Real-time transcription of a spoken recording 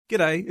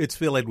G'day, it's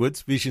Phil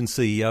Edwards, Vision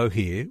CEO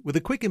here, with a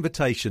quick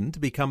invitation to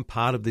become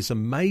part of this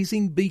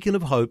amazing beacon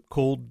of hope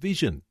called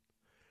Vision.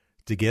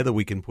 Together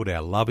we can put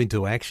our love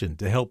into action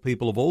to help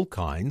people of all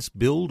kinds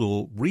build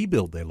or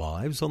rebuild their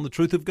lives on the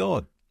truth of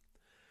God.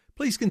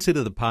 Please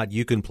consider the part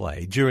you can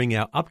play during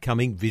our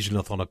upcoming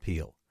Visionathon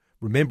appeal,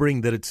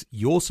 remembering that it's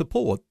your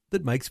support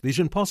that makes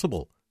Vision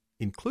possible,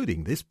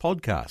 including this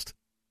podcast.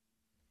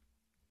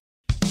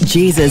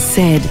 Jesus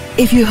said,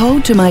 "If you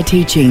hold to my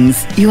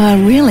teachings, you are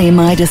really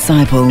my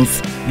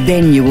disciples.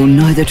 Then you will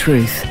know the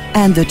truth,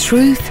 and the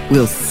truth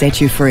will set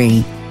you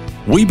free."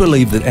 We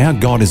believe that our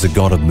God is a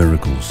God of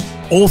miracles.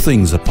 All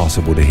things are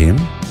possible to Him,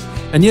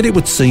 and yet it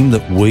would seem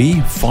that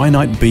we,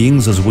 finite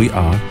beings as we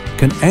are,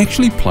 can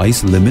actually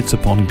place limits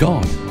upon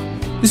God.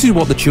 This is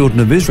what the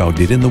children of Israel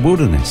did in the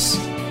wilderness.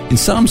 In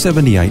Psalm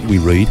 78 we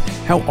read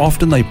how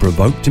often they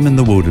provoked Him in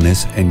the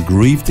wilderness and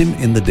grieved Him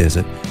in the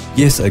desert.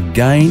 Yes,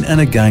 again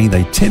and again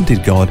they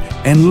tempted God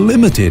and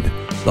limited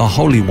the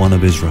Holy One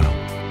of Israel.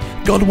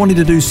 God wanted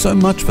to do so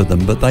much for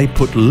them, but they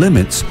put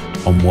limits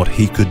on what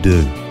He could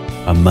do.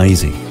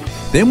 Amazing.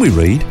 Then we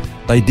read,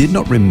 they did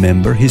not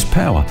remember His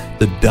power,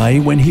 the day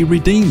when He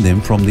redeemed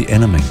them from the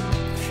enemy.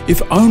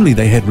 If only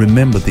they had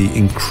remembered the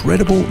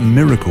incredible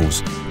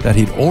miracles that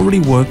He'd already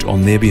worked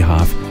on their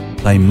behalf,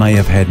 they may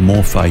have had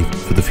more faith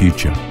for the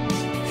future.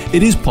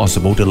 It is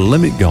possible to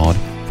limit God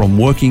from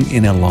working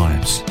in our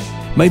lives.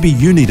 Maybe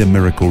you need a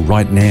miracle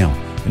right now,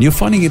 and you're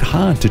finding it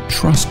hard to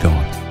trust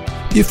God.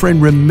 Dear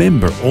friend,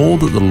 remember all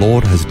that the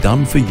Lord has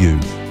done for you,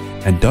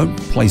 and don't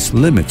place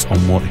limits on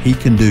what He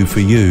can do for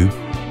you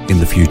in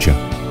the future.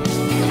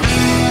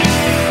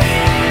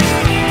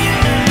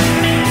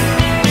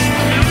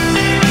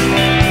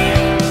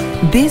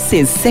 This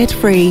is Set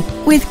Free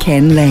with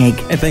Ken Legg.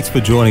 And thanks for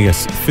joining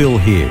us. Phil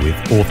here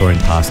with author and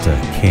pastor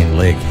Ken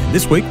Legg.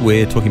 This week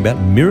we're talking about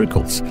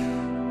miracles.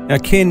 Now,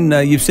 Ken,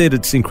 you've said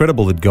it's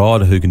incredible that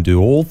God, who can do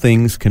all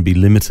things, can be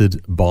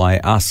limited by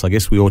us. I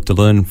guess we ought to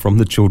learn from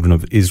the children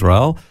of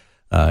Israel.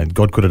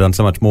 God could have done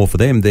so much more for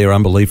them. Their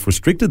unbelief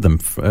restricted Him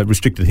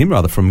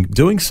from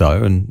doing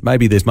so. And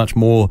maybe there's much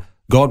more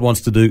God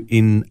wants to do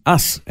in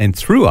us and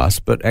through us,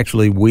 but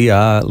actually we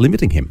are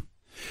limiting Him.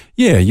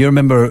 Yeah, you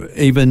remember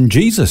even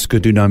Jesus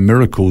could do no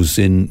miracles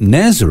in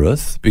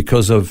Nazareth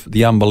because of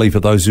the unbelief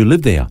of those who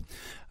lived there.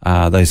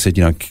 They said,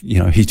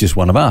 He's just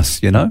one of us,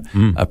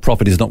 A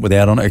prophet is not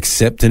without honor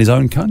except in his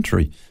own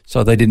country.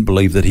 So they didn't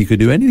believe that He could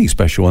do anything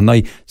special, and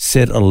they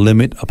set a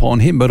limit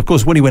upon Him. But of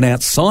course, when He went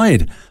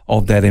outside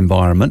of that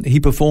environment, He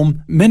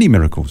performed many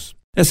miracles.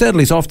 Now,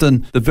 sadly, it's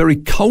often the very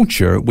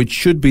culture which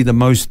should be the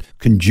most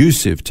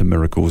conducive to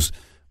miracles,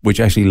 which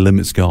actually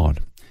limits God.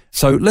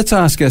 So let's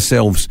ask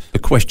ourselves the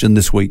question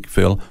this week,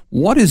 Phil.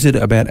 What is it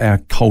about our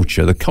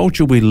culture, the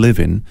culture we live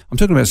in, I'm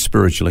talking about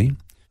spiritually,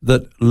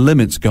 that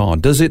limits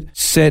God? Does it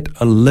set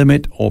a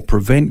limit or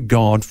prevent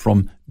God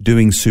from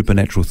doing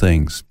supernatural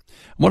things?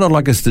 What I'd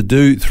like us to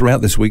do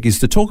throughout this week is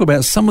to talk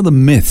about some of the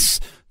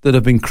myths that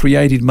have been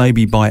created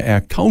maybe by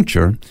our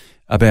culture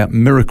about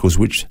miracles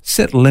which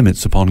set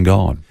limits upon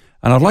God.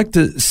 And I'd like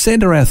to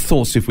center our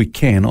thoughts, if we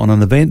can, on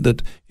an event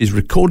that is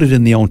recorded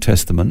in the Old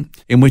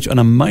Testament in which an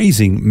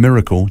amazing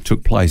miracle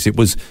took place. It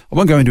was, I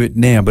won't go into it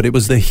now, but it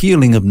was the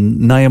healing of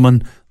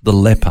Naaman the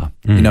leper.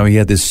 He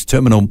had this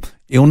terminal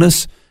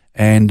illness,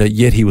 and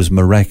yet he was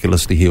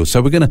miraculously healed.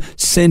 So we're going to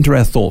center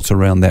our thoughts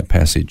around that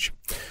passage.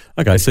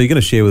 Okay, so you're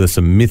going to share with us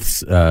some myths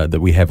that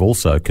we have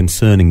also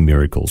concerning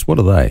miracles. What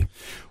are they?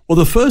 Well,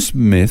 the first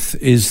myth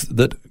is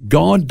that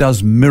God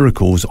does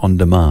miracles on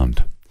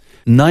demand.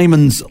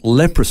 Naaman's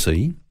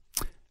leprosy,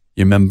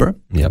 you remember,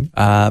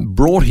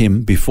 brought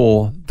him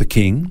before the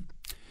king,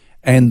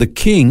 and the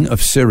king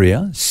of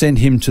Syria sent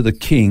him to the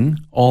king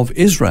of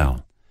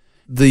Israel.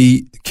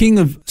 The king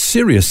of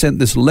Syria sent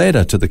this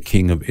letter to the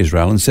king of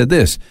Israel and said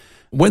this,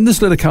 "When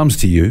this letter comes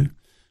to you,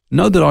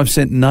 know that I've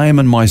sent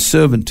Naaman my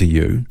servant to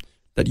you,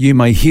 that you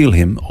may heal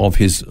him of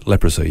his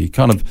leprosy." He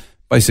kind of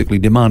basically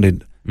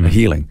demanded a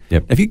healing.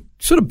 Yep. If you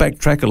sort of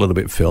backtrack a little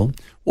bit, Phil,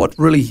 what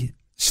really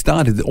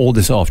started all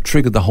this off,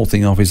 triggered the whole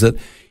thing off, is that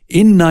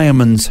in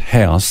Naaman's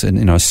house,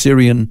 and a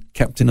Syrian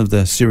captain of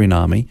the Syrian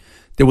army,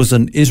 there was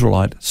an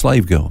Israelite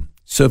slave girl,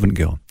 servant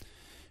girl.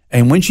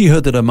 And when she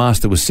heard that her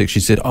master was sick, she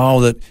said,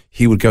 that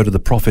he would go to the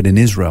prophet in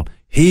Israel.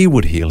 He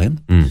would heal him.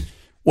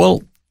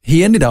 Well,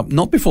 he ended up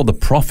not before the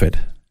prophet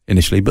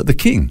initially, but the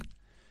king.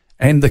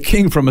 And the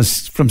king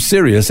from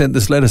Syria sent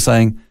this letter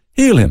saying,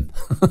 heal him.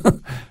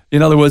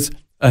 In other words,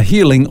 a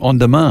healing on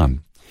demand.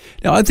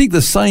 Now, I think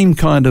the same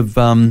kind of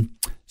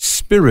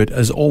spirit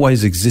has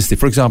always existed.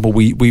 For example,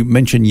 we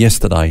mentioned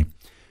yesterday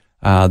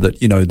that,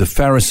 the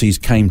Pharisees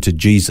came to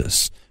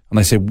Jesus and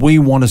they said, "We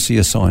want to see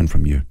a sign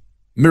from you.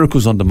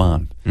 Miracles on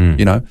demand.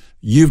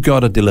 You've got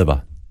to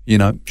deliver.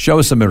 Show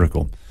us a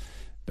miracle."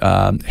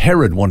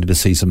 Herod wanted to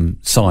see some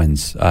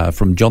signs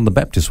from John the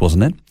Baptist,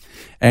 wasn't it?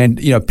 And,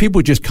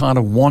 people just kind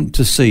of want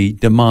to see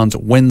demands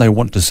when they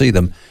want to see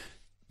them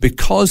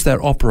because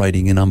they're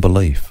operating in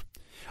unbelief.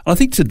 And I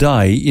think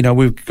today,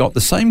 we've got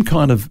the same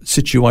kind of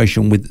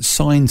situation with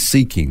sign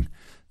seeking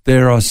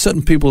there are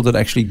certain people that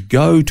actually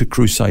go to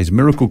crusades,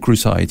 miracle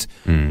crusades,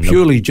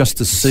 purely just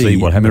to see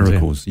what happens,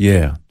 miracles.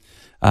 Yeah.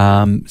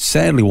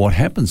 Sadly, what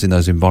happens in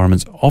those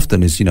environments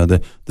often is,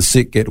 the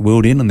sick get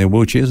wheeled in on their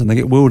wheelchairs and they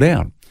get wheeled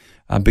out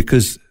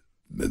because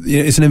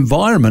it's an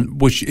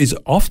environment which is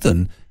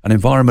often an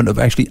environment of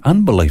actually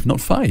unbelief,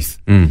 not faith.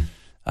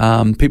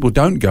 People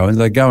don't go, and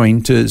they're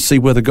going to see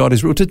whether God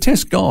is real, to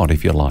test God,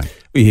 if you like.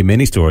 We hear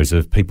many stories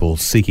of people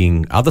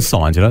seeking other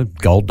signs,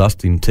 gold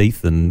dust in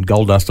teeth and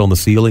gold dust on the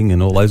ceiling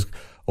and all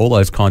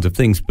those kinds of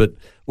things. But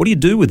what do you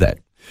do with that?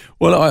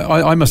 Well,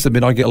 I must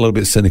admit I get a little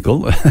bit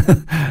cynical,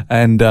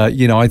 and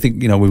I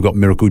think we've got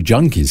miracle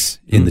junkies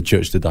in the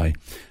church today,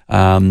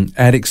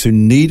 addicts who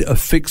need a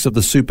fix of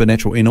the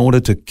supernatural in order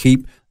to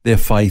keep their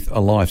faith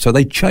alive. So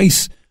they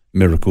chase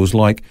miracles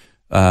like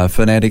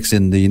fanatics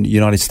in the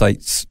United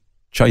States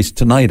chase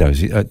tornadoes.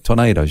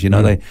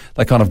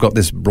 They kind of got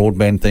this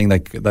broadband thing.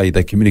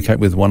 They communicate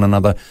with one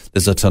another.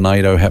 There's a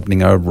tornado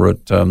happening over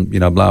at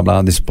blah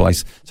blah this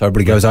place, so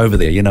everybody goes over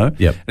there.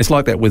 Yep. It's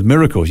like that with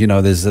miracles.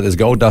 There's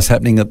gold dust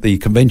happening at the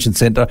convention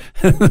centre,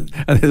 and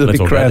there's a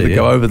big crowd that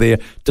go over there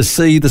to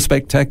see the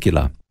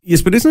spectacular.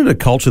 Yes, but isn't it a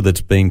culture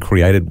that's been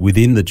created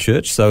within the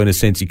church? So in a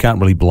sense, you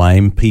can't really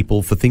blame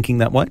people for thinking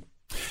that way.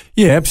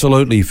 Yeah,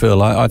 absolutely,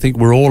 Phil. I think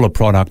we're all a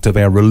product of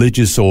our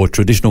religious or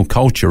traditional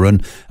culture,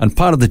 and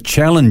part of the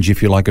challenge,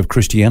 if you like, of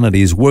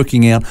Christianity is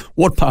working out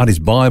what part is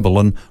Bible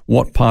and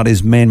what part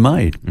is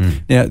man-made.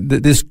 Now,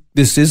 this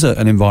is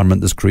an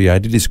environment that's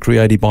created. It's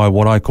created by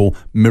what I call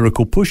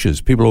miracle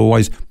pushers. People are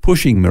always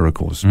pushing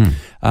miracles.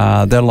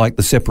 They're like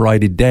the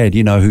separated dad,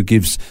 who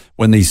gives,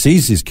 when he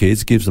sees his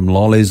kids, gives them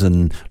lollies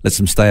and lets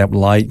them stay up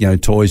late,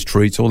 toys,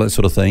 treats, all that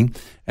sort of thing.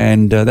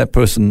 And that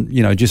person,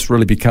 just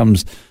really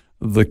becomes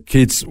the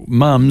kid's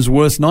mum's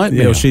worst nightmare.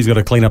 Yeah, well, she's got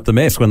to clean up the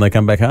mess when they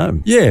come back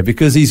home. Yeah,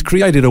 because he's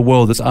created a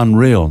world that's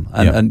unreal.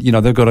 And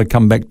they've got to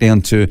come back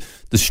down to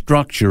the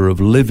structure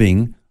of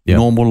living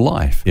normal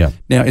life. Yeah.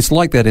 Now, it's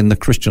like that in the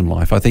Christian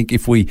life. I think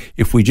if we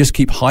just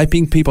keep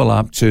hyping people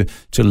up to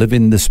live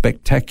in the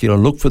spectacular,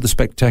 look for the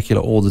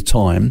spectacular all the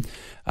time,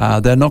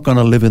 they're not going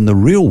to live in the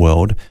real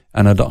world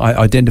and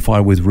identify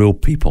with real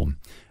people.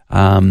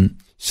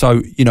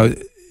 So,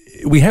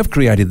 we have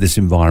created this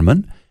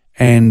environment,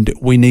 and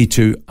we need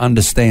to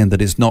understand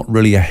that it's not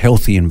really a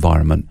healthy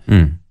environment.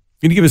 Can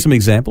you give us some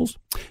examples?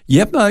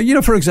 Yep.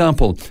 For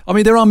example,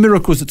 there are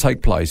miracles that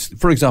take place.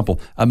 For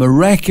example, a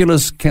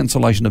miraculous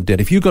cancellation of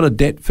debt. If you've got a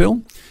debt,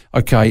 Phil,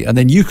 okay, and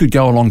then you could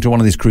go along to one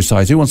of these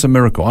crusades. Who wants a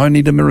miracle? I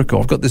need a miracle.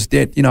 I've got this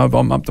debt.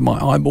 I'm up to my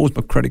eyeballs,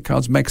 my credit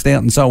card's maxed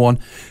out and so on.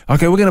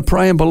 Okay, we're going to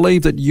pray and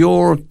believe that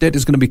your debt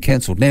is going to be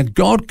cancelled. Now,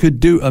 God could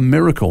do a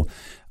miracle.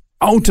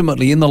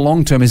 Ultimately, in the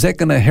long term, is that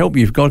going to help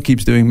you if God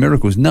keeps doing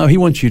miracles? No, He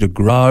wants you to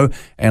grow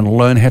and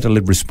learn how to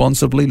live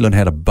responsibly, learn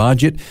how to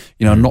budget,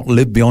 not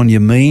live beyond your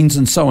means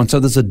and so on.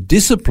 So there's a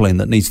discipline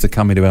that needs to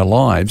come into our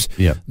lives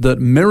that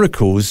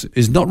miracles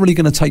is not really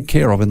going to take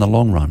care of in the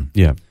long run.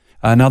 Yeah.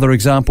 Another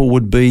example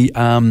would be,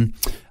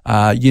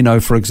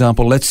 for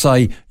example, let's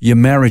say your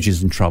marriage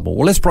is in trouble.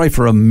 Well, let's pray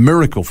for a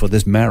miracle for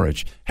this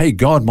marriage. Hey,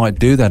 God might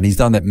do that, and He's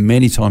done that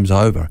many times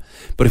over.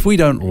 But if we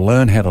don't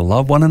learn how to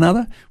love one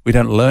another, we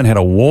don't learn how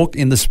to walk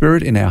in the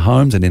Spirit in our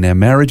homes and in our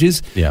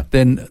marriages,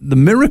 then the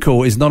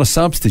miracle is not a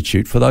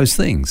substitute for those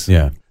things.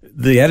 Yeah.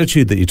 The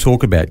attitude that you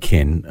talk about,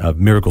 Ken, of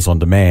miracles on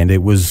demand,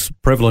 it was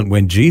prevalent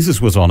when Jesus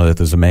was on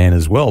earth as a man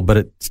as well, but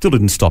it still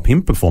didn't stop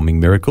Him performing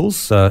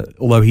miracles,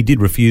 although He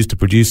did refuse to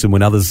produce them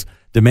when others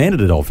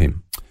demanded it of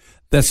Him.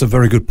 That's a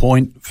very good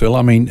point, Phil.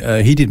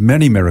 He did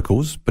many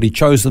miracles, but He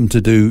chose them to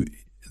do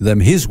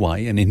them His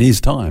way and in His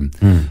time.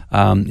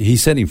 He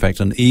said, in fact,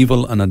 an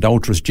evil and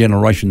adulterous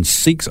generation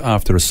seeks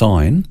after a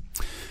sign.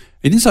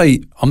 He didn't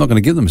say, I'm not going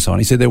to give them a sign.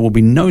 He said, there will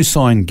be no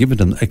sign given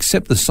to them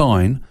except the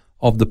sign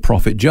of the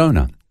prophet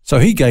Jonah. So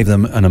He gave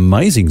them an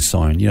amazing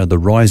sign, the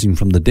rising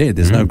from the dead.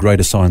 There's no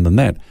greater sign than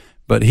that.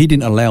 But He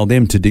didn't allow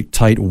them to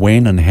dictate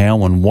when and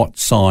how and what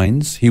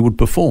signs He would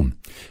perform.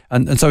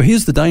 And so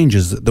here's the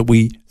dangers that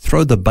we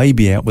throw the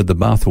baby out with the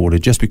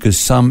bathwater just because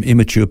some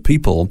immature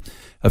people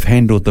have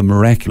handled the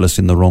miraculous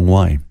in the wrong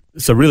way.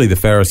 So really the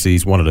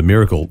Pharisees wanted a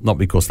miracle, not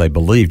because they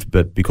believed,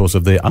 but because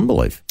of their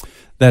unbelief.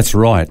 That's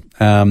right.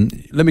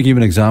 Let me give you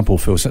an example,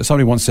 Phil.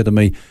 Somebody once said to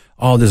me,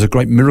 there's a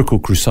great miracle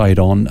crusade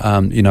on.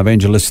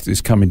 Evangelist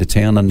is coming to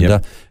town, and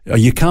are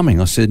you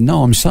coming? I said,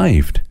 no, I'm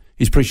saved.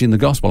 He's preaching the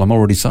gospel. I'm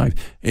already saved.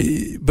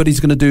 But he's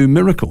going to do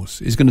miracles.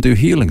 He's going to do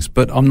healings.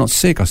 But I'm not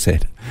sick, I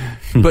said.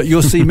 But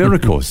you'll see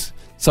miracles.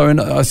 So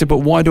I said, but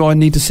why do I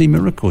need to see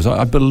miracles?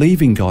 I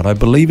believe in God. I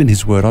believe in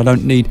His word. I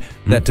don't need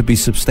that to be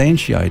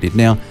substantiated.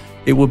 Now,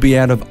 it would be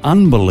out of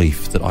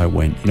unbelief that I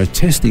went,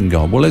 testing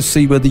God. Well, let's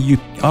see whether you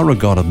are a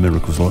God of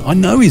miracles, Lord. I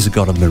know He's a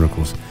God of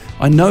miracles.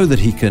 I know that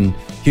He can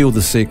heal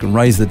the sick and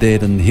raise the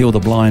dead and heal the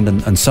blind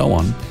and so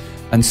on.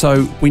 And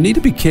so we need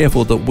to be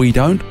careful that we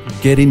don't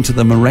get into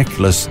the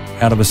miraculous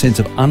out of a sense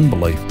of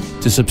unbelief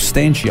to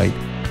substantiate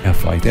our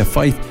faith. Our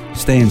faith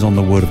stands on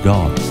the Word of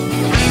God.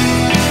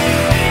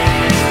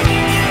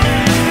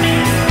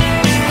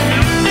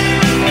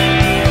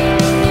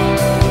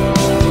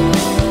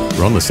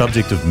 We're on the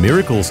subject of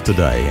miracles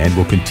today, and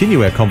we'll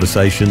continue our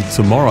conversation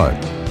tomorrow.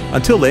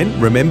 Until then,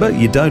 remember,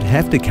 you don't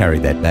have to carry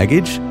that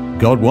baggage.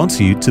 God wants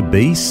you to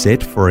be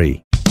set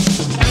free.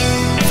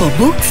 For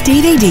books,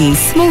 DVDs,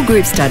 small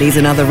group studies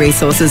and other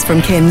resources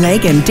from Ken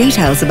Legg and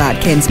details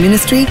about Ken's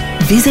ministry,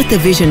 visit the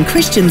Vision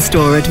Christian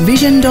store at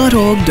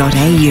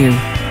vision.org.au.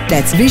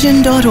 That's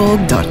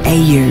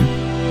vision.org.au.